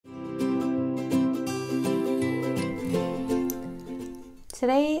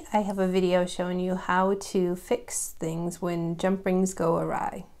Today I have a video showing you how to fix things when jump rings go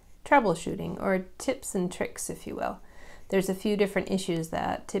awry. Troubleshooting, or tips and tricks if you will. There's a few different issues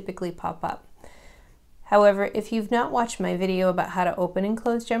that typically pop up. However, if you've not watched my video about how to open and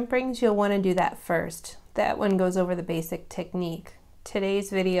close jump rings, you'll want to do that first. That one goes over the basic technique. Today's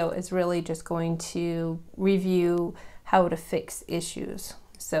video is really just going to review how to fix issues.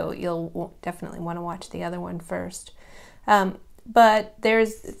 So you'll definitely want to watch the other one first. But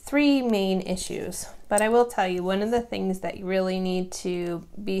there's three main issues. But I will tell you, one of the things that you really need to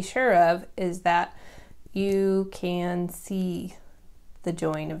be sure of is that you can see the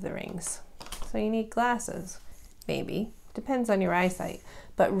join of the rings. So you need glasses, maybe. Depends on your eyesight.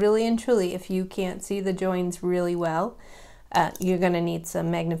 But really and truly, if you can't see the joins really well, you're going to need some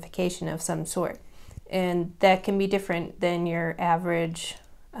magnification of some sort. And that can be different than your average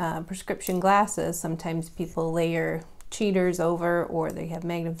prescription glasses. Sometimes people layer cheaters over, or they have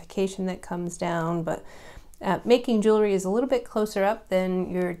magnification that comes down, but making jewelry is a little bit closer up than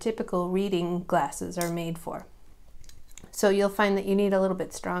your typical reading glasses are made for. So you'll find that you need a little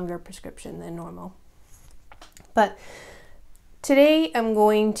bit stronger prescription than normal. But today I'm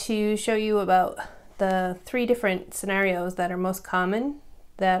going to show you about the three different scenarios that are most common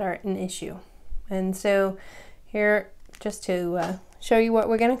that are an issue. And so here, just to show you what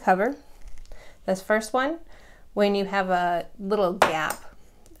we're going to cover. This first one, when you have a little gap.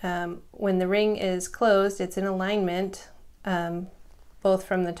 When the ring is closed, it's in alignment both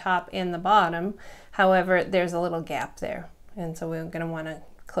from the top and the bottom. However, there's a little gap there, and so we're going to want to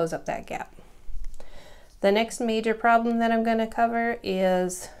close up that gap. The next major problem that I'm going to cover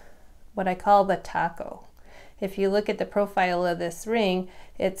is what I call the taco. If you look at the profile of this ring,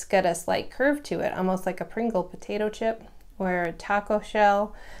 it's got a slight curve to it, almost like a Pringle potato chip or a taco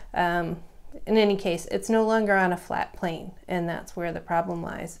shell. In any case, it's no longer on a flat plane, and that's where the problem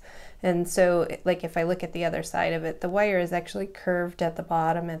lies. And so, like if I look at the other side of it, the wire is actually curved at the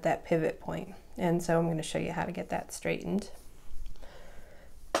bottom at that pivot point. And so I'm going to show you how to get that straightened.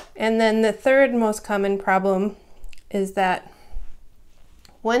 And then the third most common problem is that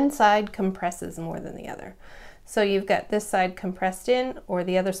one side compresses more than the other. So you've got this side compressed in, or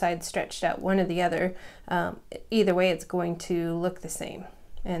the other side stretched out, one or the other. Either way, it's going to look the same.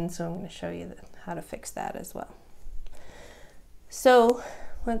 And so I'm going to show you how to fix that as well. So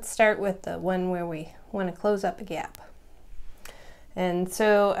let's start with the one where we want to close up a gap. And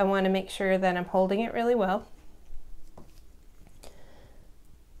so I want to make sure that I'm holding it really well.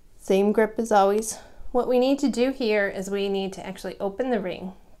 Same grip as always. What we need to do here is we need to actually open the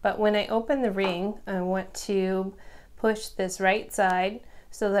ring. But when I open the ring, I want to push this right side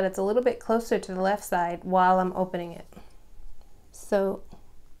so that it's a little bit closer to the left side while I'm opening it. So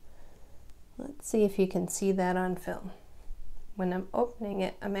let's see if you can see that on film. When I'm opening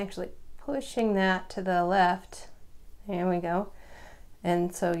it, I'm actually pushing that to the left. There we go.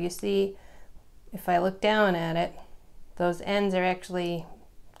 And so you see, if I look down at it, those ends are actually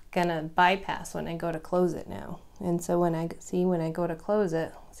gonna bypass when I go to close it now. And so when I go to close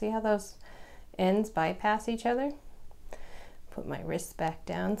it, see how those ends bypass each other? Put my wrists back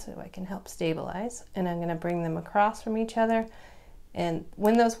down so I can help stabilize. And I'm gonna bring them across from each other. And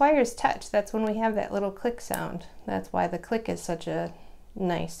when those wires touch, that's when we have that little click sound. That's why the click is such a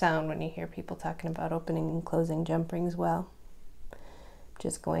nice sound when you hear people talking about opening and closing jump rings well.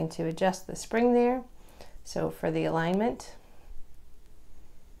 Just going to adjust the spring there. So for the alignment,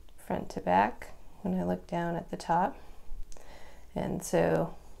 front to back, when I look down at the top. And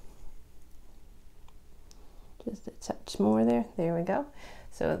so just a touch more there. There we go.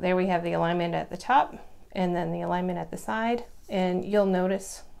 So there we have the alignment at the top and then the alignment at the side. And you'll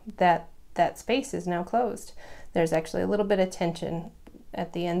notice that that space is now closed. There's actually a little bit of tension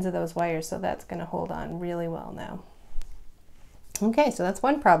at the ends of those wires, so that's going to hold on really well now. Okay, so that's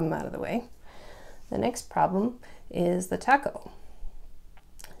one problem out of the way. The next problem is the taco.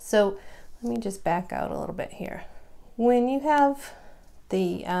 So let me just back out a little bit here. When you have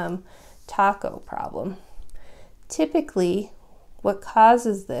the taco problem, typically what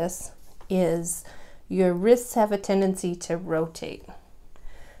causes this is your wrists have a tendency to rotate.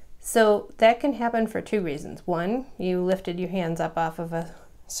 So that can happen for two reasons. One, you lifted your hands up off of a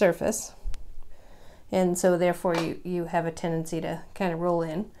surface, and so therefore you have a tendency to kind of roll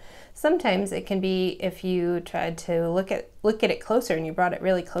in. Sometimes it can be if you tried to look at it closer and you brought it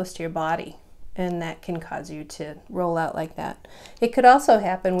really close to your body, and that can cause you to roll out like that. It could also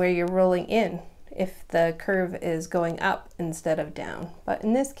happen where you're rolling in if the curve is going up instead of down. But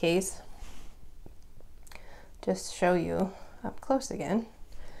in this case, just show you up close again,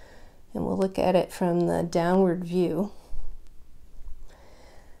 and we'll look at it from the downward view.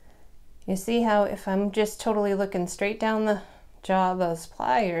 You see how if I'm just totally looking straight down the jaw of those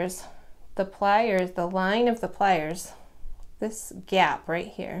pliers, the line of the pliers, this gap right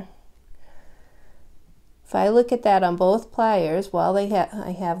here, if I look at that on both pliers while I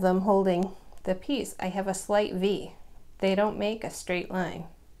have them holding the piece, I have a slight V. They don't make a straight line.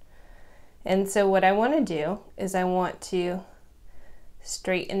 And so what I want to do is I want to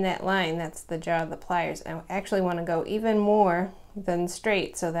straighten that line. That's the jaw of the pliers. I actually want to go even more than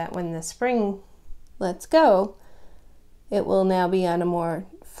straight so that when the spring lets go, it will now be on a more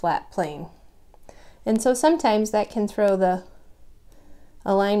flat plane. And so sometimes that can throw the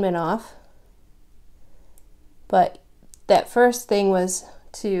alignment off, but that first thing was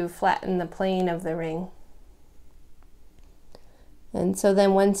to flatten the plane of the ring. And so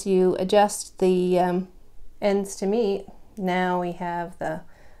then once you adjust the ends to meet, now we have the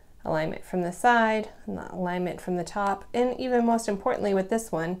alignment from the side and the alignment from the top, and even most importantly with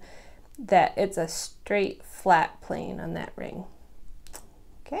this one, that it's a straight flat plane on that ring.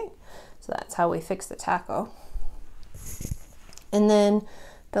 Okay, so that's how we fix the taco. And then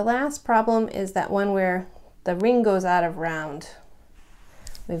the last problem is that one where the ring goes out of round.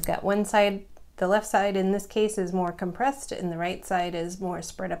 We've got one side, the left side in this case is more compressed and the right side is more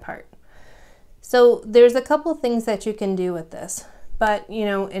spread apart. So there's a couple things that you can do with this, but you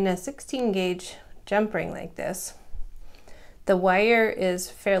know, in a 16 gauge jump ring like this, the wire is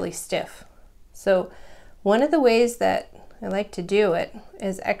fairly stiff. So one of the ways that I like to do it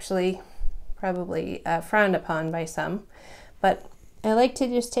is actually probably frowned upon by some, but I like to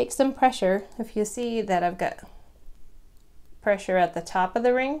just take some pressure. If you see that I've got pressure at the top of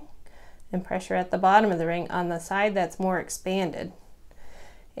the ring and pressure at the bottom of the ring on the side that's more expanded.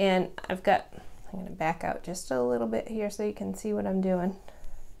 And I'm going to back out just a little bit here so you can see what I'm doing.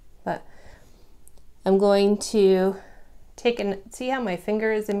 But I'm going to see how my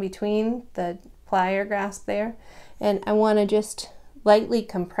finger is in between the plier grasp there, and I want to just lightly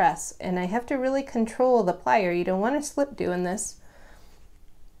compress, and I have to really control the plier. You don't want to slip doing this,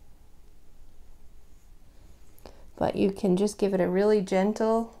 but you can just give it a really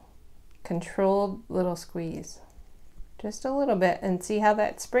gentle, controlled little squeeze, just a little bit, and see how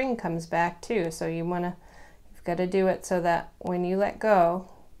that spring comes back too. So you've got to do it so that when you let go,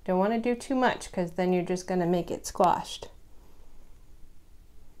 don't want to do too much, because then you're just going to make it squashed.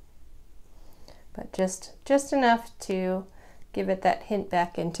 But just enough to give it that hint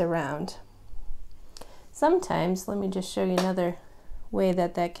back into round. Sometimes, let me just show you another way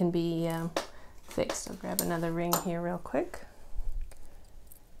that can be fixed. I'll grab another ring here real quick.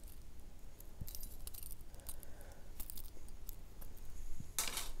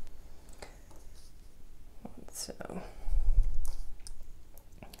 So,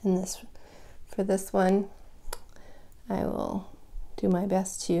 for this one, I will do my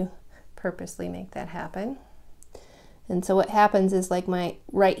best to purposely make that happen. And so what happens is, like, my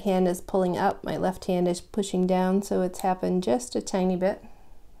right hand is pulling up, my left hand is pushing down, so it's happened just a tiny bit,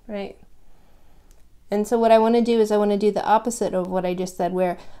 right? And so what I want to do is I want to do the opposite of what I just said,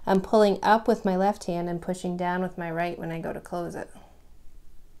 where I'm pulling up with my left hand and pushing down with my right when I go to close it.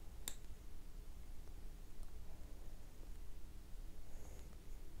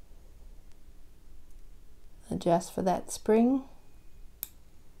 Adjust for that spring.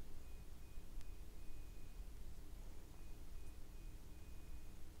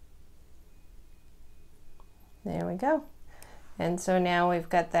 There we go. And so now we've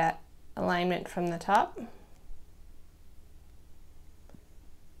got that alignment from the top.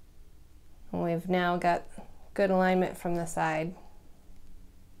 And we've now got good alignment from the side.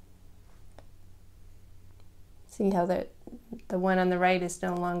 See how the one on the right is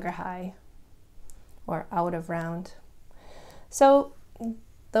no longer high or out of round. So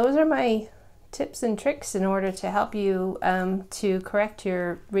those are my tips and tricks in order to help you to correct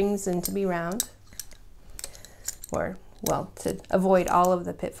your rings and to be round, or, well, to avoid all of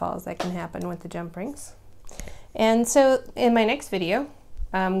the pitfalls that can happen with the jump rings. And so in my next video,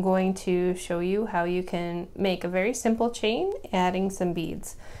 I'm going to show you how you can make a very simple chain adding some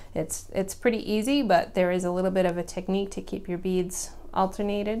beads. It's pretty easy, but there is a little bit of a technique to keep your beads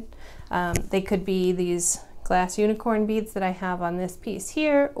alternated. They could be these glass unicorn beads that I have on this piece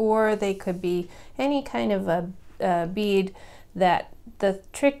here, or they could be any kind of a bead. That the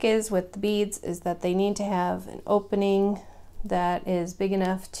trick is with the beads is that they need to have an opening that is big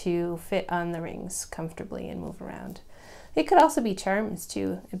enough to fit on the rings comfortably and move around. It could also be charms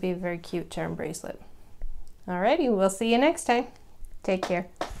too. It'd be a very cute charm bracelet. Alrighty, we'll see you next time. Take care.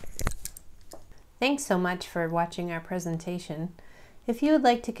 Thanks so much for watching our presentation. If you would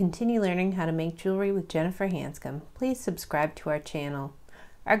like to continue learning how to make jewelry with Jennifer Hanscom, please subscribe to our channel.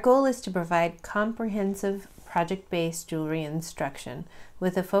 Our goal is to provide comprehensive project-based jewelry instruction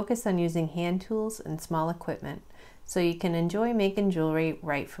with a focus on using hand tools and small equipment so you can enjoy making jewelry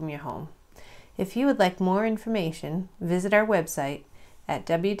right from your home. If you would like more information, visit our website at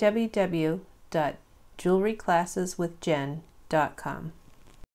www.jewelryclasseswithjen.com.